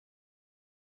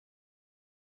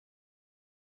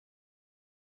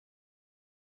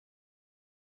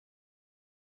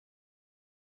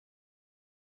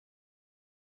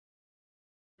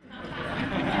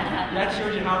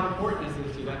how important this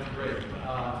is to you. That's great.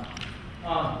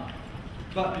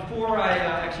 But before I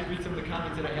actually read some of the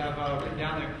comments that I have written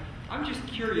down there, I'm just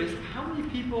curious, how many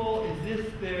people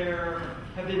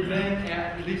have they been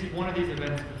at least one of these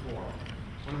events before?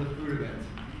 One of the food events.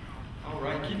 All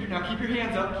right, keep your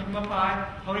hands up, keep them up high.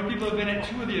 How many people have been at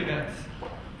 2 of the events?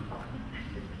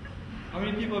 How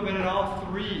many people have been at all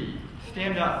 3?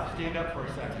 Stand up for a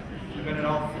second. You've been at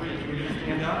all 3. Can we just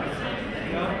stand up?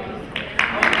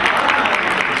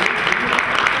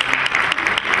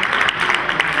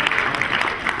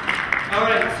 All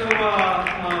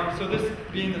right, so this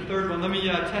being the 3rd one, let me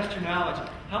test your knowledge.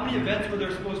 How many events were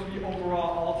there supposed to be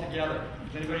overall altogether?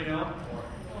 Does anybody know?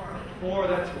 4,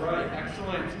 that's right.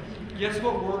 Excellent. Guess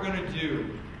what we're going to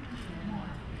do?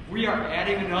 We are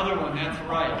adding another one. That's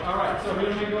right. All right, so here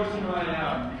we go to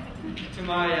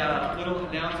my little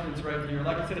announcements right here.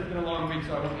 Like I said, it's been a long week,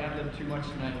 so I won't add them too much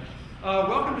tonight.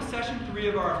 Welcome to session 3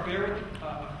 of our Affair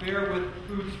with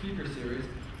Food speaker series.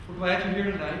 We're glad you're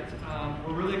here tonight.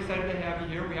 We're really excited to have you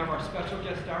here. We have our special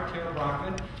guest star, Tara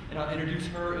Brockman, and I'll introduce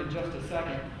her in just a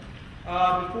second.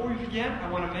 Before we begin, I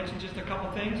want to mention just a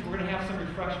couple things. We're going to have some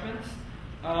refreshments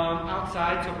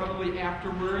outside, so probably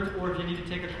afterwards, or if you need to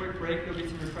take a quick break, there'll be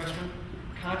some refreshment.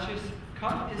 Conscious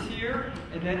Cup is here,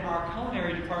 and then our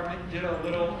culinary department did a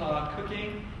little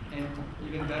cooking, and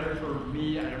even better for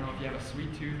me, I don't know if you have a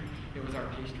sweet tooth, it was our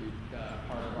pastry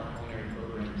part of our culinary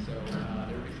program, so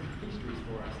there will be some pastries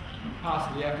for us,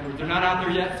 possibly afterwards. They're not out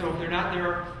there yet, so if they're not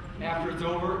there after it's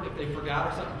over, if they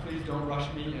forgot or something, please don't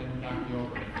rush me and knock me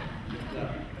over.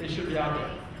 They should be out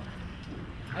there.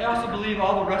 I also believe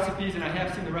all the recipes, and I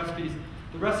have seen the recipes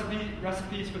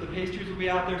for the pastries will be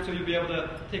out there, so you'll be able to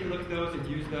take a look at those and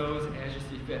use those as you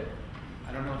see fit.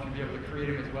 I don't know if you'll be able to create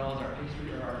them as well as our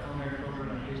pastry or our culinary program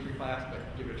and our pastry class, but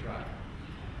give it a try.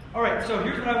 All right, so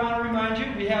here's what I want to remind you.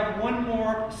 We have one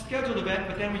more scheduled event,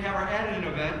 but then we have our added-in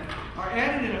event. Our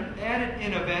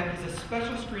added-in event is a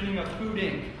special screening of Food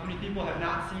Inc. How many people have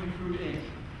not seen Food Inc.?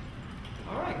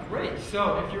 All right, great.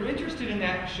 So if you're interested in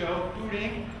that show, Food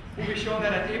Inc., we'll be showing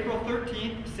that on April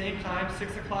 13th, same time,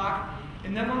 6 o'clock.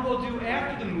 And then what we'll do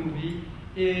after the movie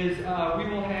is we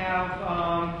will have,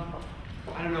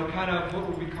 I don't know, kind of what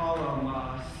would we call them,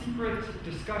 secret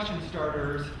discussion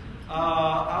starters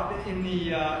out in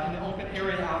the open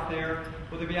area out there.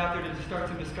 We'll be out there to start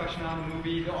some discussion on the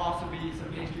movie. There'll also be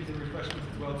some pastries and refreshments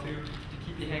as well too, to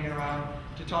keep you hanging around,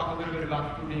 to talk a little bit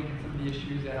about Food Inc. and some of the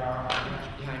issues that are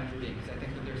behind Food Inc. because I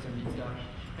think that there's some neat stuff.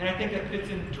 And I think that fits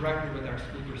in directly with our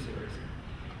speaker series.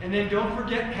 And then don't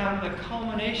forget, kind of the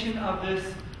culmination of this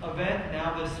event,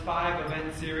 now this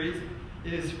 5-event series,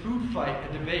 is Food Fight,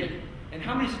 a debate. And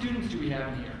how many students do we have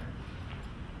in here?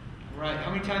 All right,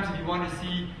 how many times have you wanted to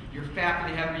see your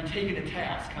faculty have me taken to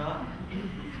task, huh? All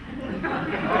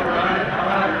right.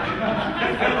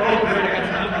 Oh, great, I got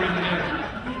some people in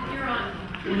here. You're on.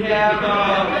 We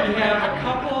have a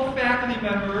couple faculty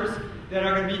members that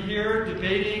are going to be here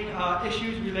debating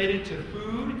issues related to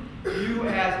food. You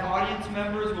as audience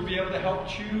members will be able to help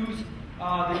choose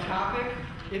the topic.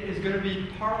 It is going to be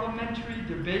parliamentary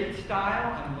debate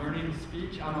style. I'm learning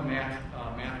speech. I'm a math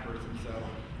person, so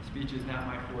speech is not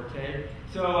my forte.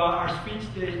 So our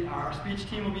speech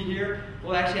team will be here.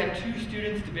 We'll actually have 2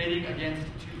 students debating against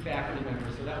 2 faculty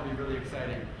members, so that will be really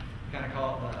exciting. We kind of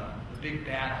call it the big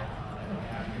battle.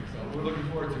 So we're looking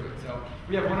forward to it. So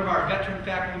we have one of our veteran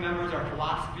faculty members, our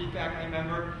philosophy faculty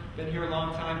member, been here a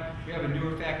long time. We have a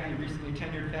newer faculty, recently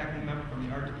tenured faculty member from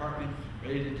the art department,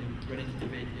 ready to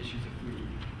debate the issues of food.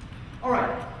 All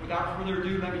right, without further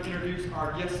ado, let me introduce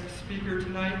our guest speaker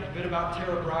tonight, a bit about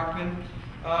Tara Brockman.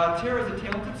 Tara is a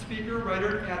talented speaker,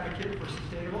 writer, and advocate for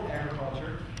sustainable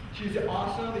agriculture. She's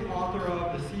also the author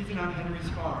of The Season on Henry's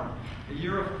Farm, A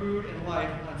Year of Food and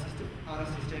Life on a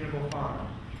Sustainable Farm.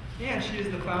 And she is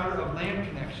the founder of Land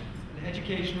Connections, an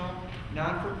educational,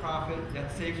 non-for-profit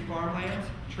that saves farmlands,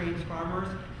 trains farmers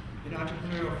in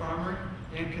entrepreneurial farming,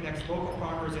 and connects local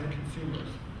farmers and consumers.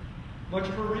 Much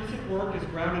of her recent work is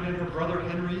grounded in her brother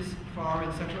Henry's farm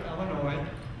in central Illinois,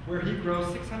 where he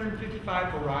grows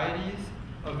 655 varieties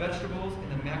of vegetables in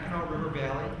the Mackinac River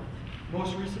Valley.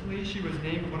 Most recently, she was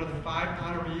named one of the 5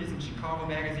 honorees in Chicago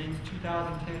Magazine's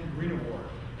 2010 Green Award.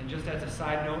 And just as a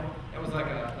side note, that was like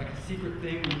a secret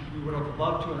thing. We would have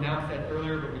loved to announce that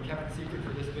earlier, but we kept it secret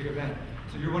for this big event.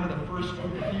 So you're one of the first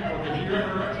group of people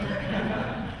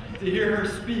to hear her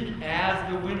speak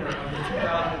as the winner of the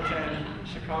 2010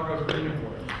 Chicago Green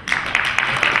Award.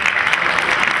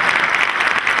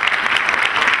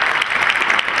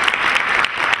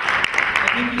 I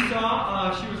think you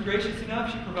saw she was gracious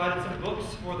enough. She provided some books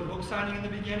for the book signing in the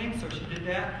beginning, so she did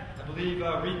that. I believe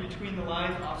Read Between the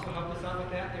Lines also helped us out with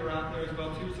that. They were out there as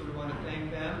well too, so we want to thank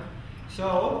them.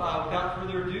 So without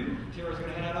further ado, Tara's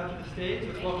going to head out up to the stage.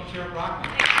 Let's welcome Sharon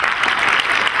Brockman.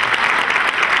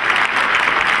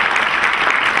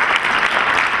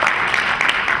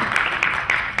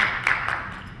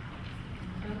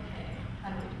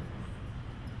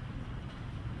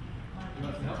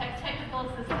 Technical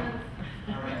assistance.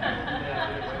 All right.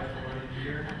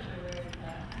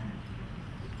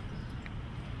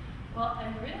 Well,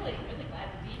 I'm really, really glad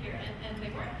to be here. And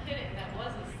they weren't kidding. That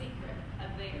was a secret.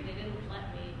 They didn't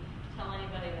let me tell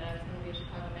anybody that I was going to be a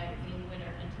Chicago Magazine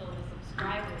winner until the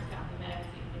subscribers got the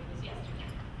magazine, which was yesterday.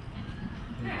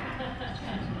 And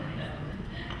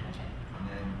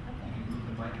then you can move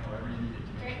the mic however you need it to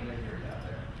make sure they hear it out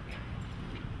there.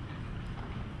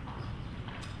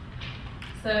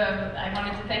 So I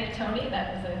wanted to thank Tony.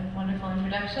 That was a wonderful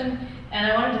introduction. And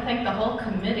I wanted to thank the whole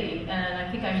committee. And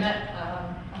I think I met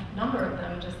a number of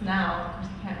them just now. Of course,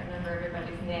 I can't remember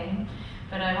everybody's name.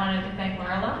 But I wanted to thank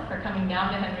Marla for coming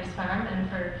down to Henry's farm and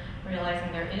for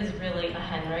realizing there is really a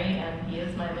Henry, and he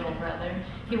is my little brother.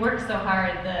 He works so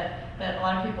hard that a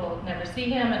lot of people never see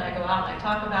him, and I go out and I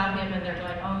talk about him, and they're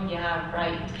going, oh yeah,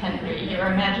 right, Henry, your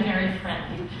imaginary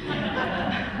friend.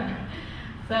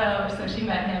 So she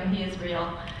met him, he is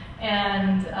real.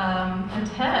 And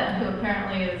Ted, who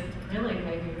apparently is really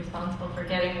maybe responsible for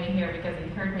getting me here because he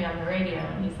heard me on the radio,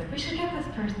 and he said, we should get this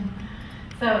person.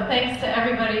 So thanks to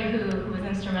everybody who was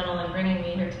instrumental in bringing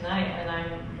me here tonight, and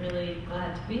I'm really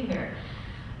glad to be here.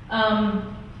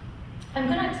 I'm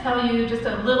going to tell you just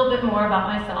a little bit more about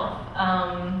myself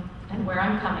and where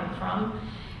I'm coming from.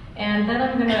 And then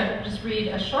I'm going to just read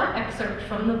a short excerpt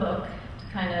from the book to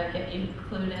kind of get you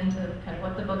clued into kind of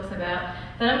what the book's about.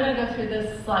 Then I'm going to go through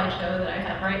this slideshow that I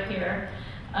have right here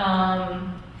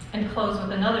and close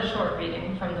with another short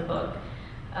reading from the book.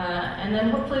 And then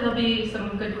hopefully there'll be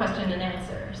some good question and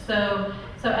answer. So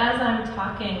as I'm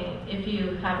talking, if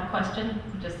you have a question,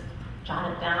 just jot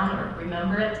it down or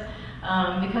remember it.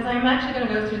 Because I'm actually going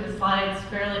to go through the slides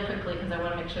fairly quickly because I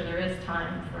want to make sure there is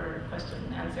time for question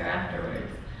and answer afterwards.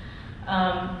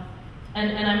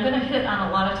 And I'm going to hit on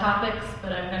a lot of topics,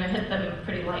 but I'm going to hit them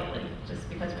pretty lightly just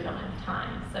because we don't have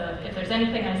time. So if there's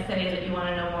anything I say that you want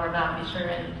to know more about, be sure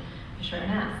and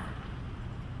ask.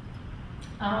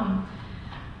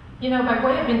 You know, by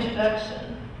way of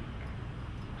introduction,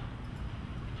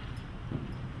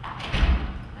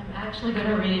 I'm actually going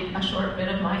to read a short bit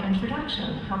of my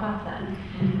introduction. How about that?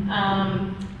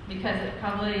 Because it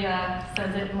probably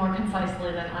says it more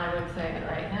concisely than I would say it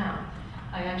right now.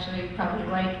 I actually probably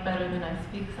write better than I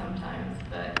speak sometimes.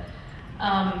 But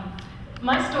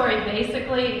my story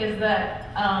basically is that,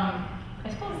 I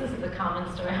suppose this is a common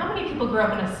story. How many people grew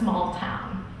up in a small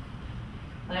town?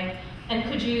 And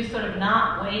could you sort of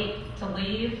not wait to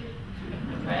leave,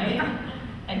 right?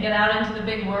 And get out into the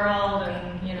big world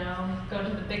and, you know, go to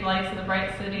the big lights of the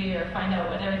bright city or find out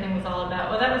what everything was all about?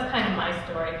 Well, that was kind of my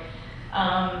story.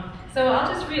 So I'll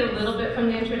just read a little bit from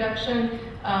the introduction.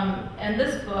 And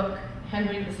this book,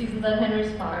 The Seasons on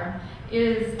Henry's Farm,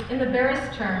 is, in the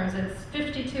barest terms, it's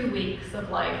 52 weeks of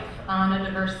life on a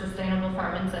diverse, sustainable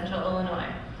farm in central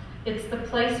Illinois. It's the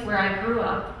place where I grew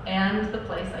up and the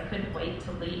place I couldn't wait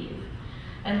to leave.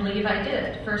 And leave I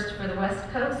did, first for the West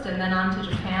Coast and then on to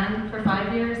Japan for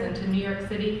 5 years and to New York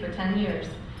City for 10 years.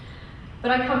 But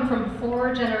I come from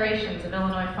 4 generations of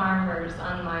Illinois farmers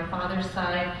on my father's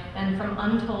side and from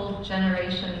untold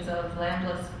generations of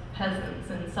landless peasants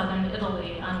in southern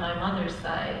Italy on my mother's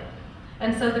side.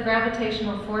 And so the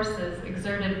gravitational forces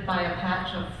exerted by a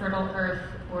patch of fertile earth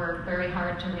were very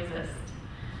hard to resist.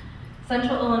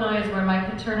 Central Illinois is where my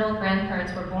paternal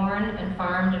grandparents were born and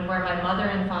farmed, and where my mother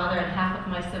and father and half of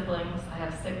my siblings, I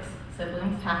have 6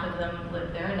 siblings, half of them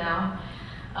live there now.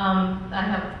 I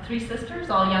have 3 sisters,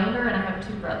 all younger, and I have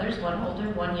 2 brothers, one older,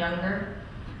 one younger.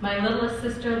 My littlest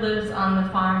sister lives on the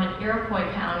farm in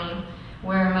Iroquois County,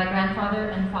 where my grandfather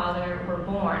and father were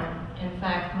born. In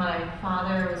fact, my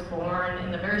father was born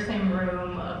in the very same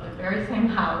room of the very same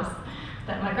house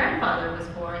that my grandfather was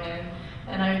born in.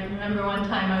 And I remember one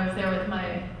time I was there with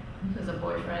he was a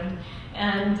boyfriend,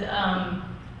 and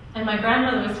my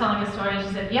grandmother was telling a story, and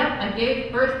she said, "Yep, I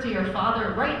gave birth to your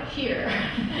father right here."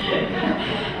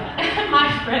 And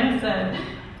my friend said,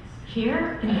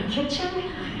 "Here, in the kitchen?"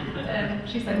 And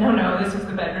she said, no, this was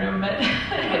the bedroom.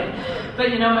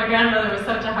 But you know, my grandmother was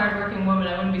such a hardworking woman,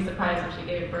 I wouldn't be surprised if she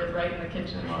gave birth right in the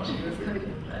kitchen while she was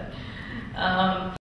cooking. But